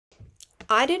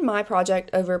I did my project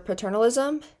over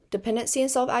paternalism, dependency and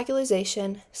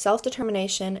self-actualization,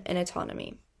 self-determination, and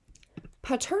autonomy.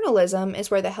 Paternalism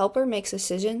is where the helper makes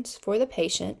decisions for the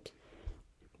patient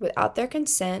without their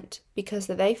consent because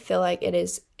they feel like it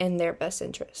is in their best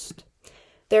interest.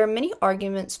 There are many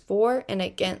arguments for and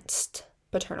against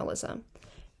paternalism.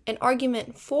 An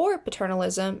argument for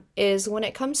paternalism is when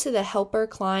it comes to the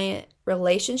helper-client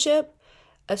relationship,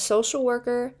 a social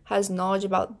worker has knowledge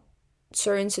about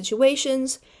certain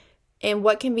situations and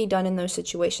what can be done in those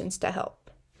situations to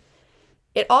help.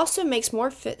 It also makes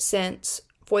more sense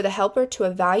for the helper to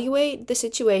evaluate the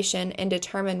situation and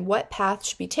determine what path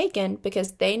should be taken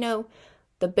because they know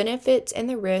the benefits and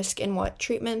the risk and what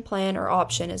treatment plan or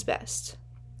option is best.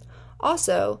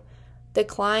 Also, the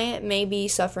client may be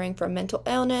suffering from mental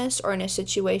illness or in a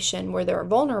situation where they're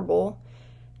vulnerable,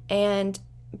 and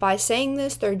by saying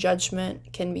this, their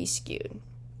judgment can be skewed.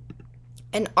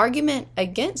 An argument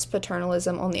against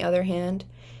paternalism, on the other hand,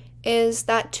 is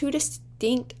that two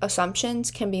distinct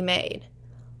assumptions can be made.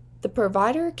 The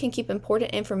provider can keep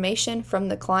important information from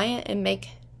the client and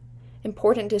make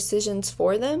important decisions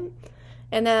for them,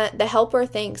 and that the helper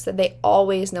thinks that they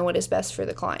always know what is best for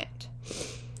the client.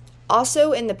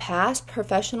 Also, in the past,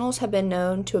 professionals have been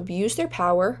known to abuse their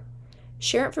power,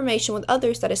 share information with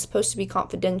others that is supposed to be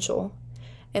confidential,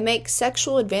 and make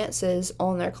sexual advances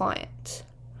on their client.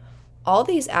 All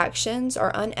these actions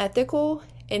are unethical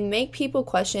and make people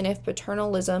question if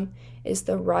paternalism is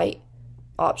the right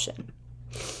option.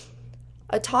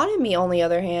 Autonomy, on the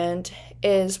other hand,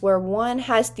 is where one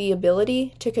has the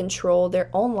ability to control their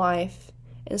own life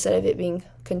instead of it being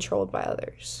controlled by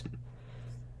others.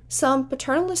 Some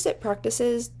paternalistic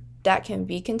practices that can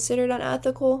be considered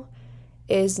unethical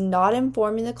is not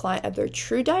informing the client of their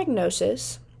true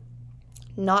diagnosis,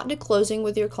 not disclosing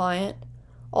with your client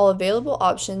all available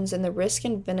options and the risk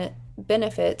and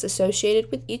benefits associated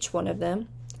with each one of them,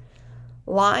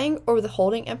 lying or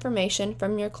withholding information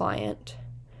from your client,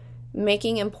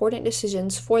 making important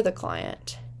decisions for the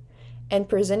client, and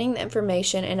presenting the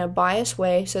information in a biased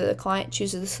way so that the client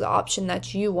chooses the option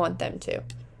that you want them to.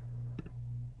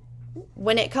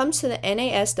 When it comes to the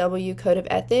NASW Code of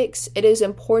Ethics, it is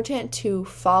important to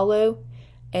follow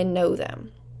and know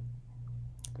them.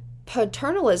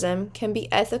 Paternalism can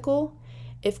be ethical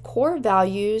if core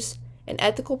values and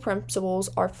ethical principles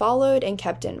are followed and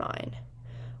kept in mind.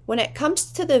 When it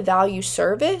comes to the value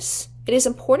service, it is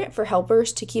important for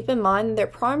helpers to keep in mind that their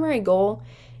primary goal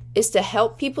is to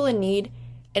help people in need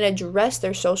and address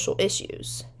their social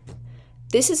issues.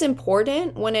 This is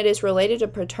important when it is related to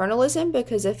paternalism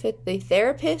because if the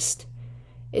therapist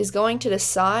is going to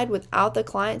decide without the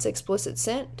client's explicit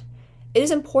consent, it is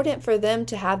important for them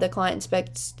to have the client's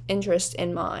best interest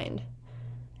in mind.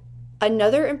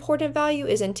 Another important value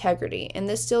is integrity, and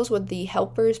this deals with the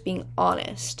helpers being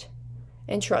honest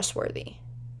and trustworthy.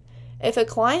 If a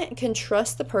client can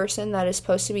trust the person that is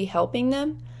supposed to be helping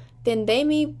them, then they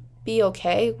may be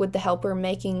okay with the helper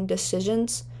making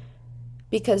decisions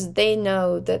because they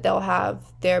know that they'll have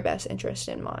their best interest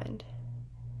in mind.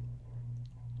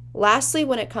 Lastly,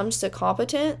 when it comes to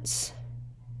competence,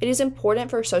 it is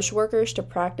important for social workers to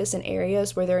practice in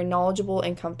areas where they're knowledgeable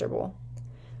and comfortable.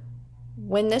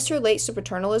 When this relates to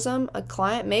paternalism, a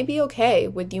client may be okay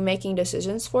with you making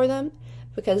decisions for them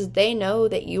because they know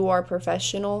that you are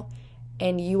professional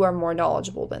and you are more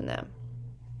knowledgeable than them.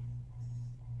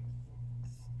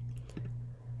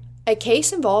 A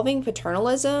case involving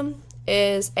paternalism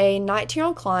is a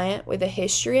 19-year-old client with a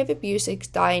history of abuse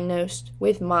diagnosed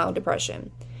with mild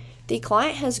depression. The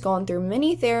client has gone through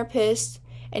many therapists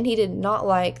and he did not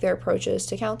like their approaches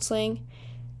to counseling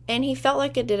and he felt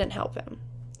like it didn't help him.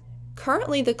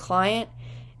 Currently, the client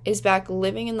is back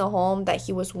living in the home that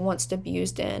he was once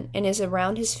abused in and is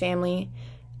around his family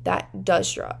that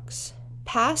does drugs.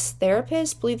 Past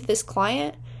therapists believe that this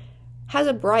client has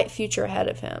a bright future ahead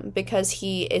of him because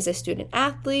he is a student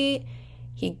athlete,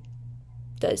 he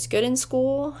does good in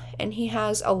school, and he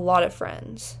has a lot of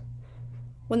friends.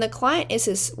 When the client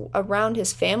is around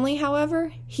his family,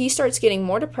 however, he starts getting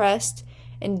more depressed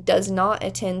and does not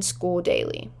attend school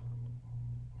daily.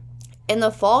 In the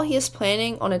fall, he is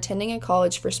planning on attending a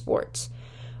college for sports,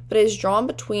 but is drawn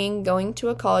between going to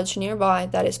a college nearby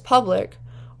that is public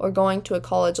or going to a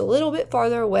college a little bit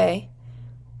farther away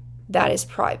that is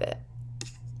private.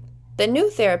 The new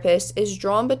therapist is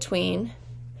drawn between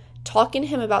talking to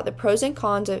him about the pros and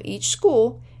cons of each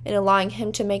school and allowing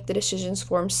him to make the decisions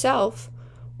for himself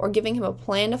or giving him a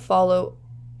plan to follow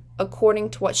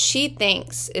according to what she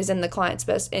thinks is in the client's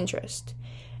best interest.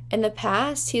 In the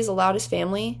past, he's allowed his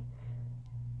family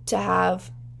to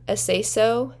have a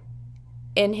say-so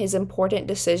in his important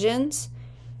decisions,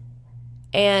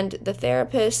 And the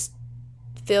therapist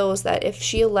feels that if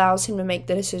she allows him to make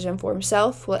the decision for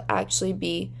himself, will it actually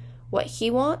be what he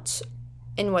wants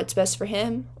and what's best for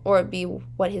him, or it be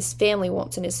what his family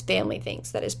wants and his family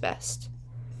thinks that is best.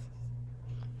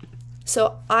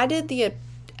 So I did the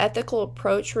ethical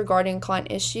approach regarding client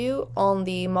issue on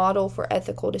the model for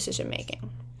ethical decision making.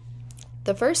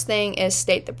 The first thing is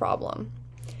state the problem.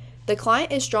 The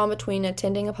client is drawn between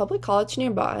attending a public college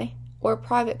nearby or a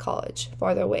private college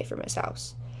farther away from his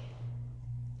house.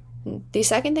 The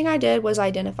second thing I did was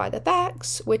identify the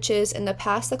facts, which is in the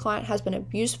past the client has been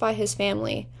abused by his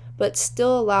family, but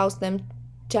still allows them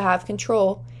to have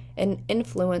control and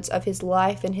influence of his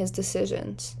life and his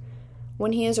decisions.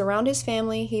 When he is around his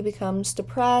family, he becomes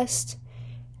depressed,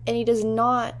 and he does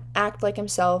not act like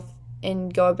himself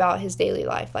and go about his daily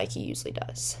life like he usually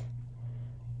does.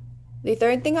 The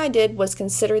third thing I did was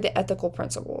consider the ethical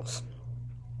principles.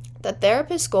 The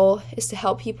therapist's goal is to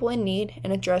help people in need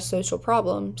and address social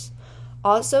problems.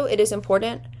 Also, it is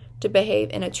important to behave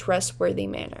in a trustworthy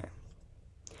manner.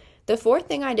 The fourth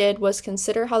thing I did was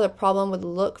consider how the problem would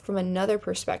look from another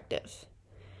perspective.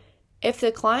 If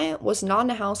the client was not in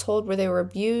a household where they were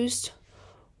abused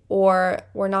or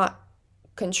were not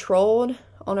controlled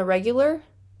on a regular,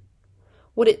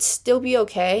 would it still be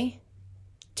okay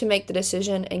to make the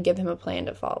decision and give him a plan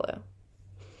to follow?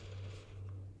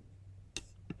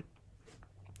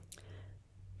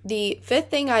 The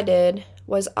fifth thing I did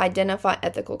was identify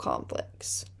ethical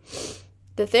conflicts.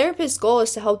 The therapist's goal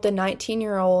is to help the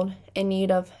 19-year-old in need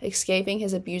of escaping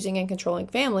his abusing and controlling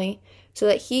family so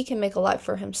that he can make a life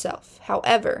for himself.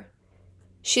 However,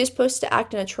 she is supposed to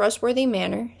act in a trustworthy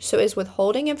manner, so is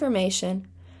withholding information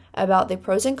about the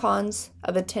pros and cons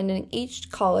of attending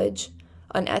each college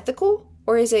unethical,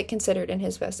 or is it considered in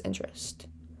his best interest?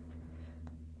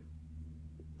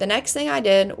 The next thing I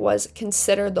did was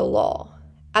consider the law.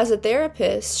 As a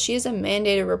therapist, she is a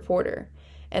mandated reporter,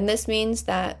 and this means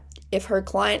that if her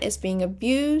client is being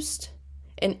abused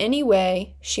in any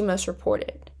way, she must report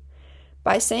it.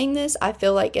 By saying this, I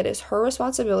feel like it is her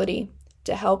responsibility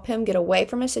to help him get away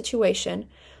from a situation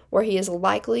where he is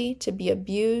likely to be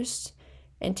abused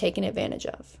and taken advantage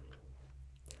of.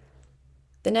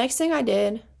 The next thing I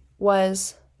did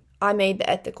was I made the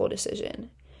ethical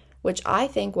decision, which I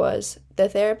think was the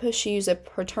therapist should use a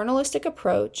paternalistic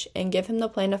approach and give him the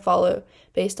plan to follow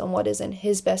based on what is in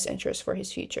his best interest for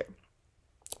his future.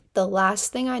 The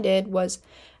last thing I did was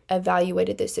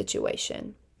evaluated the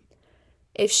situation.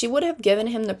 If she would have given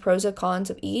him the pros and cons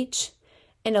of each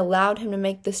and allowed him to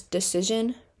make this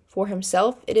decision for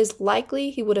himself, it is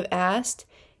likely he would have asked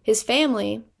his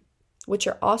family, which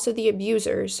are also the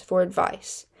abusers, for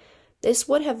advice. This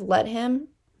would have led him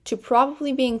to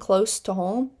probably being close to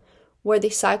home, where the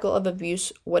cycle of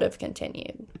abuse would have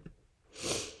continued.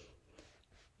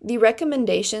 The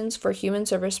recommendations for human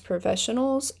service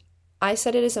professionals, I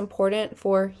said it is important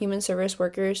for human service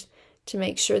workers to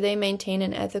make sure they maintain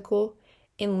an ethical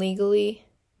and legally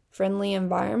friendly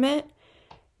environment,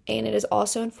 and it is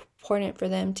also important for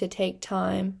them to take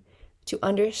time to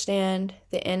understand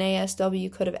the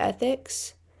NASW Code of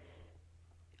Ethics.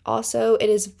 Also, it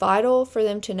is vital for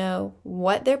them to know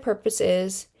what their purpose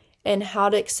is and how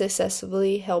to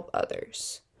successfully help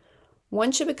others.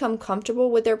 One should become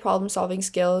comfortable with their problem-solving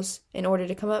skills in order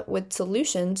to come up with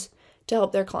solutions to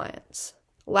help their clients.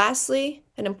 Lastly,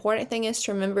 an important thing is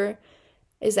to remember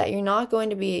is that you're not going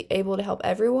to be able to help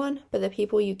everyone, but the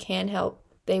people you can help,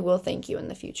 they will thank you in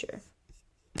the future.